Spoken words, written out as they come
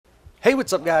Hey,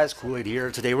 what's up guys? Kool-Aid here.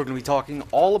 Today we're going to be talking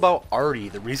all about Arty,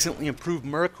 the recently improved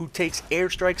merc who takes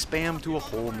airstrike spam to a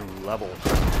whole new level.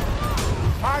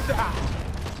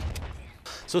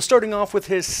 So starting off with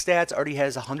his stats, Arty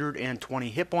has 120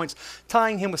 hit points,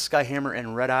 tying him with Skyhammer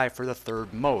and Red-Eye for the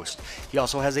third most. He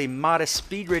also has a modest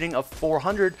speed rating of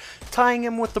 400, tying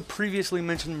him with the previously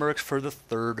mentioned mercs for the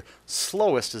third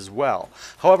slowest as well.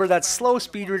 However, that slow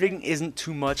speed rating isn't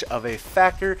too much of a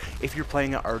factor if you're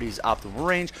playing at Arty's optimal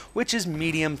range, which is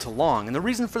medium to long. And the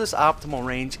reason for this optimal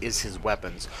range is his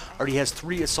weapons. Arty has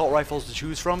 3 assault rifles to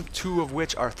choose from, 2 of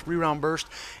which are 3-round burst,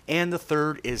 and the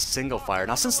third is single fire.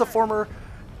 Now, since the former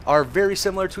are very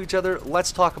similar to each other,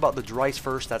 let's talk about the Dryce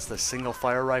first. That's the single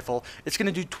fire rifle. It's going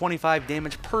to do 25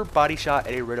 damage per body shot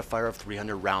at a rate of fire of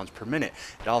 300 rounds per minute.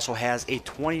 It also has a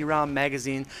 20-round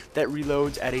magazine that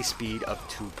reloads at a speed of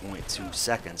 2.2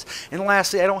 seconds. And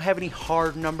lastly, I don't have any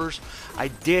hard numbers. I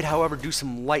did, however, do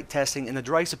some light testing, and the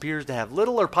Dryce appears to have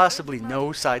little or possibly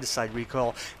no side-to-side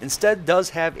recoil. Instead,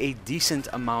 does have a decent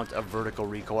amount of vertical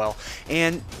recoil,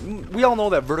 and we all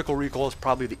know that vertical recoil is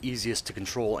probably the easiest to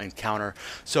control and counter.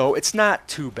 So it's not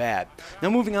too bad. Now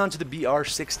moving on to the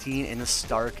BR-16 and the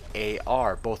Stark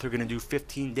AR. Both are going to do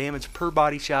 15 damage per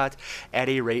body shot at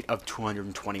a rate of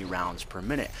 220 rounds per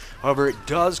minute. However, it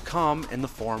does come in the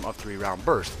form of 3-round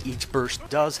bursts. Each burst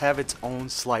does have its own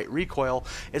slight recoil,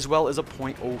 as well as a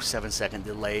 0.07 second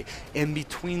delay in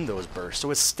between those bursts.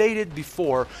 So as stated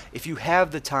before, if you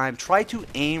have the time, try to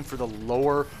aim for the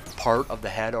lower part of the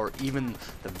head or even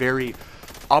the very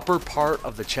upper part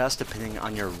of the chest, depending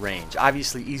on your range.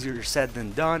 Obviously easier said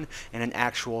than done in an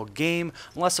actual game,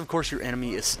 unless of course your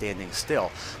enemy is standing still.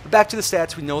 But back to the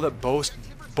stats, we know that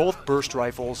both burst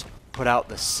rifles put out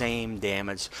the same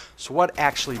damage. So what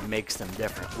actually makes them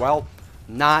different? Well,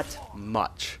 not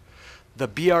much. The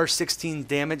BR-16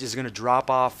 damage is going to drop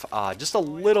off just a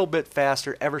little bit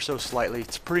faster, ever so slightly.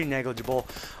 It's pretty negligible,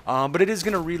 but it is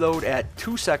going to reload at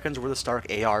 2 seconds, where the Stark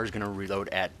AR is going to reload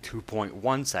at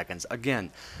 2.1 seconds. Again,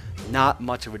 not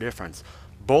much of a difference.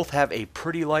 Both have a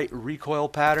pretty light recoil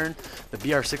pattern. The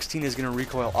BR-16 is going to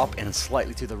recoil up and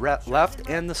slightly to the left,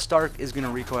 and the Stark is going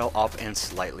to recoil up and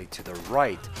slightly to the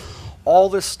right. All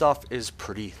this stuff is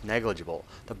pretty negligible.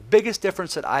 The biggest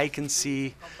difference that I can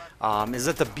see is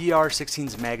that the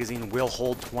BR-16's magazine will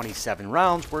hold 27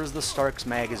 rounds, whereas the Stark's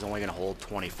mag is only going to hold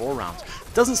 24 rounds.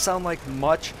 Doesn't sound like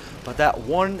much, but that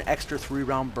one extra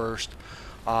 3-round burst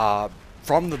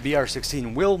from the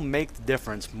BR-16 will make the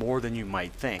difference more than you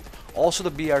might think. Also,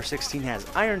 the BR-16 has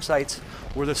iron sights,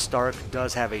 where the Stark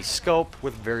does have a scope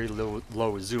with very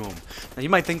low zoom. Now, you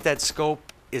might think that scope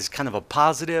is kind of a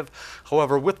positive.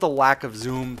 However, with the lack of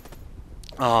zoom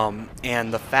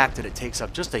and the fact that it takes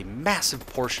up just a massive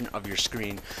portion of your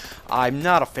screen, I'm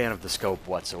not a fan of the scope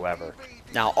whatsoever.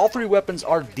 Now, all 3 weapons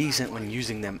are decent when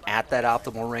using them at that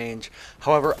optimal range.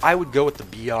 However, I would go with the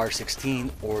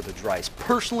BR-16 or the Dryce.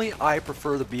 Personally, I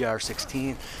prefer the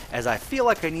BR-16, as I feel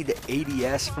like I need to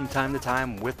ADS from time to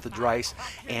time with the Dryce,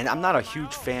 and I'm not a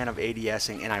huge fan of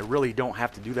ADSing, and I really don't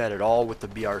have to do that at all with the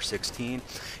BR-16.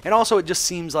 And also, it just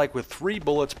seems like with 3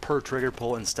 bullets per trigger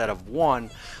pull instead of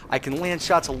 1, I can land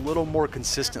shots a little more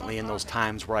consistently in those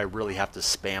times where I really have to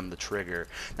spam the trigger.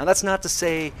 Now, that's not to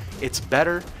say it's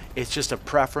better. It's just a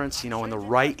preference. You know, in the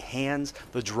right hands,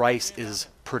 the Dryce is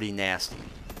pretty nasty.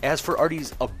 As for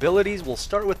Arty's abilities, we'll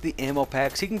start with the ammo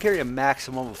packs. He can carry a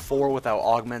maximum of 4 without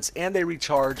augments, and they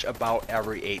recharge about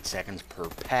every 8 seconds per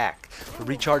pack. The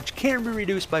recharge can be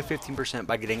reduced by 15%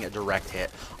 by getting a direct hit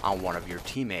on one of your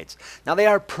teammates. Now, they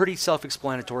are pretty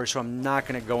self-explanatory, so I'm not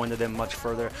going to go into them much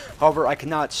further. However, I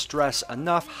cannot stress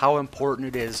enough how important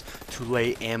it is to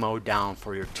lay ammo down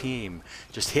for your team.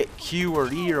 Just hit Q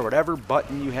or E or whatever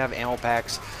button you have ammo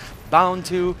packs bound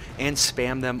to, and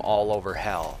spam them all over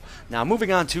hell. Now,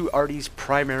 moving on to Arty's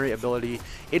primary ability,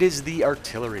 it is the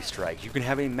artillery strike. You can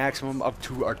have a maximum of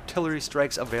 2 artillery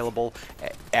strikes available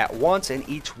at once, and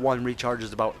each one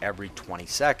recharges about every 20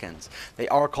 seconds. They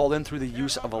are called in through the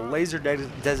use of a laser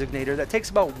designator that takes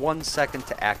about 1 second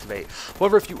to activate.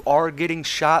 However, if you are getting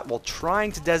shot while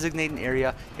trying to designate an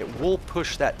area, it will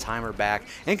push that timer back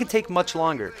and can take much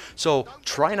longer. So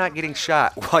try not getting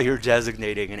shot while you're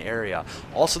designating an area.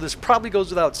 Also, this probably goes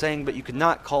without saying, but you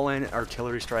cannot call in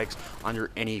artillery strikes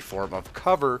under any form of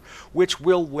cover, which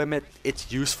will limit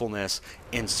its usefulness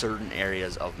in certain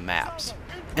areas of maps.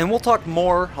 And we'll talk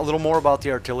a little more about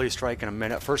the artillery strike in a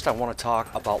minute. First, I want to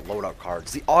talk about loadout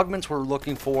cards. The augments we're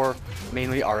looking for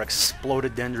mainly are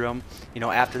Exploded Dendrum. You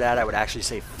know, after that, I would actually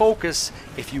say focus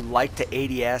if you like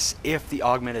to ADS if the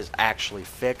augment is actually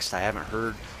fixed. I haven't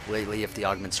heard lately if the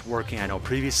augment's working. I know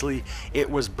previously it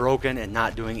was broken and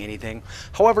not doing anything.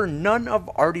 However, none of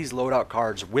Arty's loadout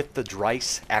cards with the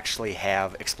Dryce actually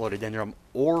have Explododendron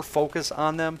or focus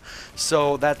on them,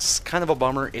 so that's kind of a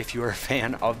bummer if you're a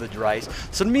fan of the Dryce.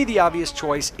 So to me, the obvious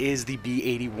choice is the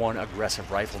B81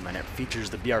 Aggressive Rifleman. It features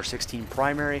the BR16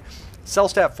 primary,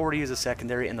 Cellstat 40 is a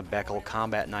secondary, and the Beckel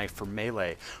Combat Knife for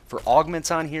melee. For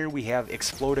augments on here, we have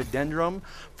Explododendron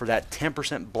for that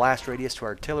 10% blast radius to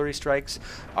artillery strikes.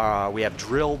 We have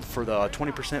Drilled for the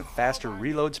 20% faster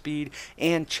reload speed,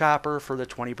 and Chopper for the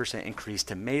 20% increase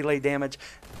to melee damage.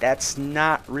 That's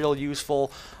not real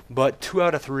useful, but 2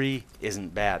 out of 3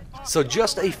 isn't bad. So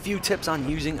just a few tips on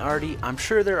using Arty. I'm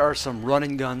sure there are some run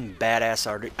and gun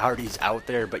badass Artys out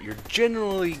there, but you're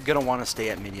generally going to want to stay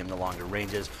at medium to longer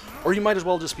ranges, or you might as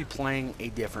well just be playing a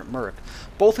different merc.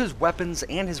 Both his weapons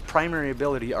and his primary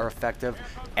ability are effective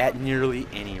at nearly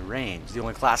any range. The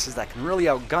only classes that can really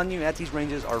outgun you at these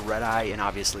ranges are Red Eye and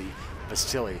obviously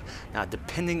Vasily. Now,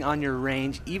 depending on your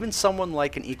range, even someone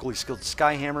like an equally skilled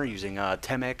Skyhammer using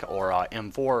Temic or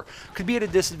M4 could be at a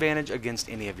disadvantage against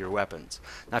any of your weapons.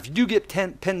 Now, if you do get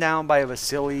pinned down by a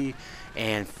Vasily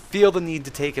and feel the need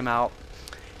to take him out,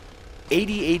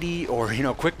 80-80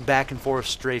 or quick back and forth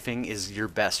strafing is your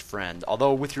best friend.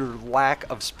 Although with your lack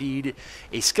of speed,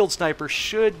 a skilled sniper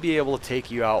should be able to take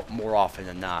you out more often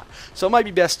than not. So it might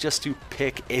be best just to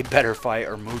pick a better fight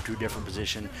or move to a different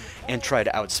position and try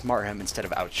to outsmart him instead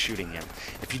of outshooting him.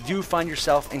 If you do find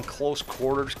yourself in close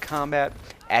quarters combat,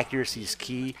 accuracy is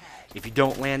key. If you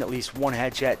don't land at least one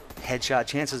headshot,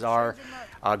 chances are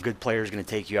a good player is going to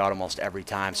take you out almost every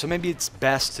time. So maybe it's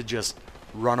best to just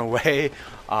run away.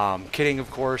 Kidding,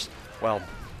 of course. Well,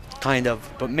 kind of,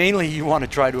 but mainly you want to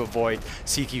try to avoid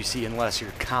CQC unless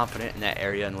you're confident in that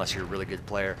area, unless you're a really good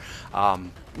player.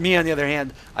 Me, on the other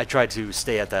hand, I try to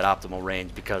stay at that optimal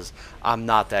range because I'm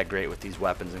not that great with these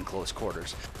weapons in close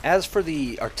quarters. As for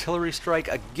the artillery strike,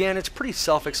 again, it's pretty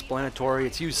self-explanatory.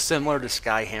 It's used similar to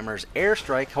Skyhammer's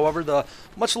airstrike. However, the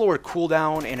much lower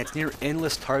cooldown and its near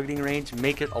endless targeting range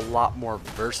make it a lot more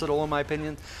versatile in my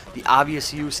opinion. The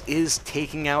obvious use is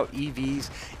taking out EVs,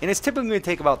 and it's typically going to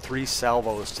take about 3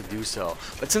 salvos to do so.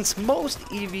 But since most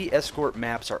EV escort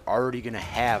maps are already going to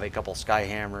have a couple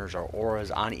Skyhammers or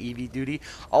Auras on EV duty,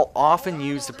 I'll often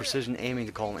use the precision aiming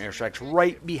to call in airstrikes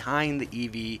right behind the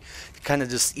EV to kind of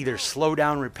just either slow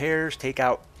down repairs, take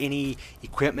out any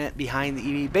equipment behind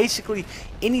the EV, basically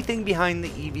anything behind the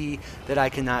EV that I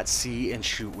cannot see and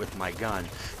shoot with my gun.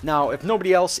 Now, if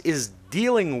nobody else is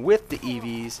dealing with the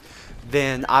EVs,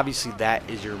 then obviously that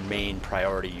is your main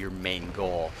priority, your main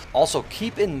goal. Also,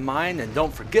 keep in mind and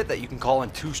don't forget that you can call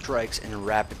in 2 strikes in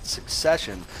rapid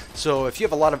succession. So if you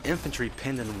have a lot of infantry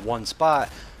pinned in one spot,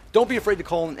 don't be afraid to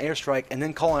call an airstrike and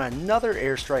then call in another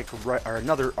airstrike or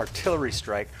another artillery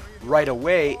strike right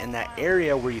away in that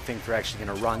area where you think they're actually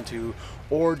going to run to,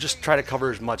 or just try to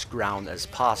cover as much ground as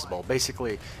possible.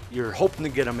 Basically, you're hoping to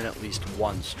get them in at least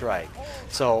 1 strike.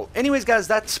 So anyways, guys,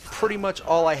 that's pretty much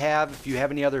all I have. If you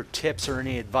have any other tips or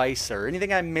any advice or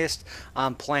anything I missed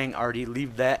on playing Arty,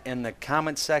 leave that in the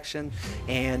comments section.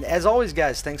 And as always,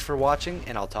 guys, thanks for watching,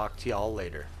 and I'll talk to y'all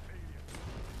later.